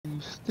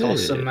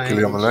Tulsa, Stick. Maine.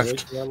 Gilly on the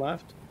left. To your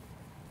left.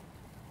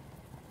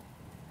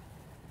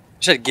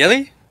 You said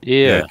Gilly?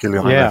 Yeah. Gilly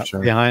on the Yeah, left. Yeah.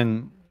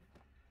 behind.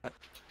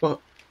 What?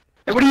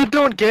 Hey, what are you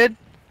doing, kid?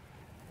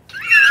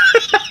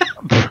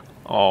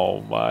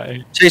 Oh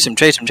my. Chase him,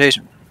 chase him, chase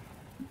him.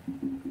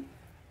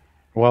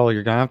 Well,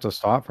 you're gonna have to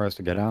stop for us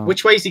to get out.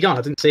 Which way's he gone?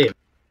 I didn't see him.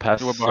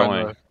 Pass We're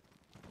behind sewing.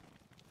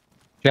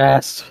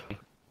 Yes.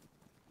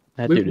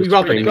 That We- dude we is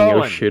robbed screaming,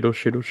 him. oh shit, oh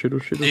shit, oh shit, oh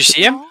shit. Did you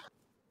see him?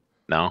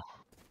 No.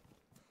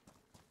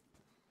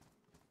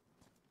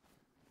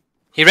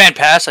 He ran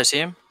past, I see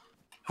him.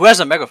 Who has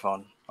a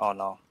megaphone? Oh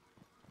no.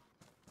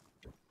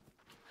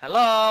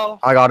 Hello?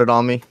 I got it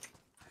on me.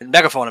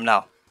 Megaphone him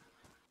now.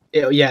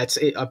 Yeah,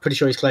 I'm pretty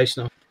sure he's close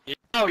now.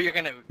 No,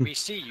 we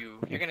see you.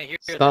 You're gonna hear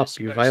Stop,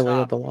 you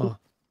violated the law.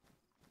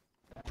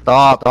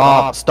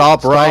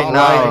 Stop right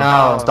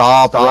now.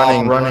 Stop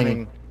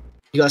running.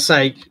 You gotta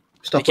say,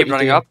 stop. You keep what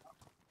running you're up? doing.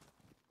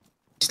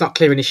 It's not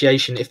clear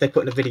initiation if they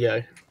put in a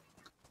video.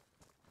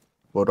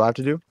 What do I have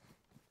to do?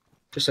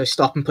 Just say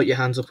stop and put your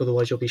hands up,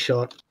 otherwise you'll be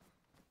shot.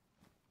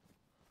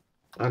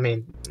 I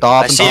mean,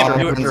 Stop I and see him.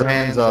 put your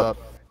hands up.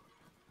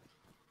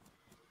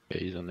 Yeah,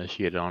 he's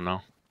initiated, I don't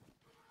know.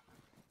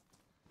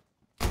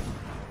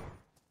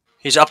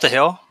 He's up the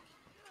hill.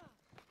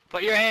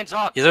 Put your hands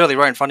up. He's literally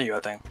right in front of you, I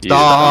think.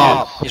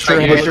 Stop. He's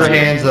right here. Put your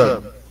hands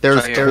up.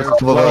 There's He's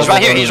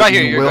right here. He's right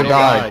here. You will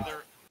die.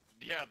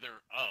 Yeah, they're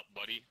up,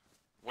 buddy.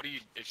 What are you?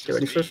 It's get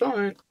ready for a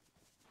fight.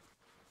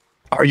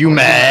 Are you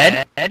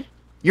mad?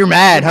 You're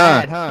mad,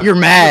 huh? You're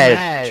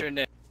mad. What's your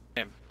name?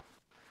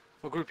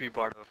 What group are you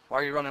part of? Why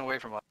are you running away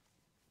from us?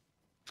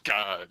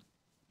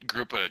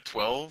 Group of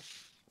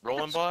 12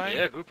 rolling by?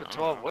 Yeah, group of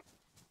 12. What?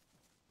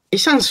 He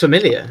sounds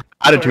familiar.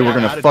 Attitude, we're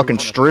gonna fucking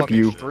strip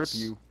you.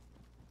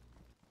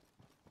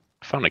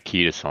 I found a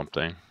key to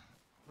something.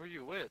 Who are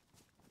you with?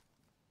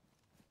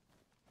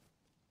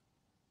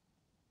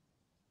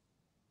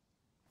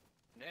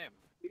 Name.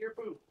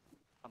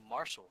 I'm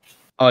Marshall.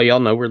 Oh, y'all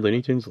know where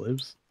Looney Tunes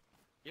lives?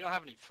 You don't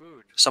have any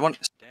food. Someone.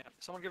 Damn.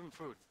 Someone give him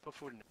food. Put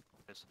food in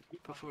his.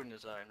 Put food in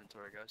his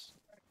inventory, guys.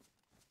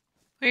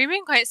 Well, you're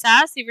being quite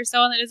sassy for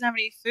someone that doesn't have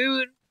any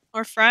food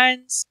or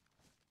friends.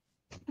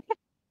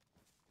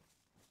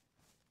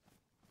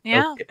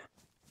 Yeah. Okay.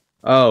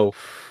 Oh,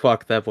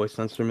 fuck, that voice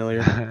sounds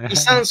familiar. He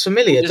sounds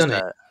familiar, doesn't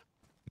he?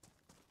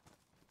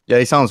 Yeah,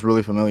 he sounds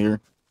really familiar.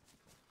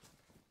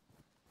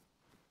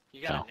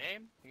 You got No. a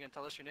name? You gonna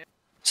tell us your name?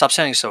 Stop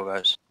standing still,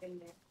 guys.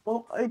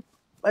 Well,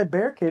 I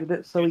barricaded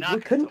it so You're he not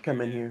gonna couldn't tell come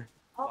me in your here.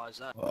 Why is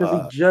that?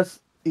 Because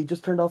he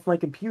just turned off my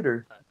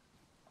computer.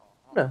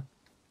 No.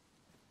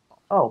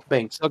 Oh,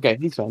 thanks. Okay,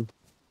 he's fine.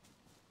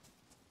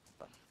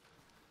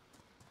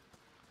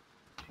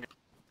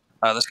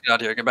 Alright, let's get out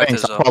of here. Get back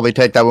Thanks. to the I'll zone. probably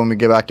take that when we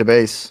get back to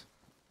base.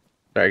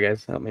 Sorry,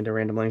 guys, I don't mean to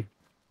randomly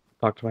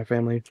talk to my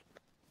family.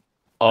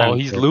 Oh, I'm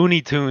he's good.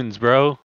 Looney Tunes, bro.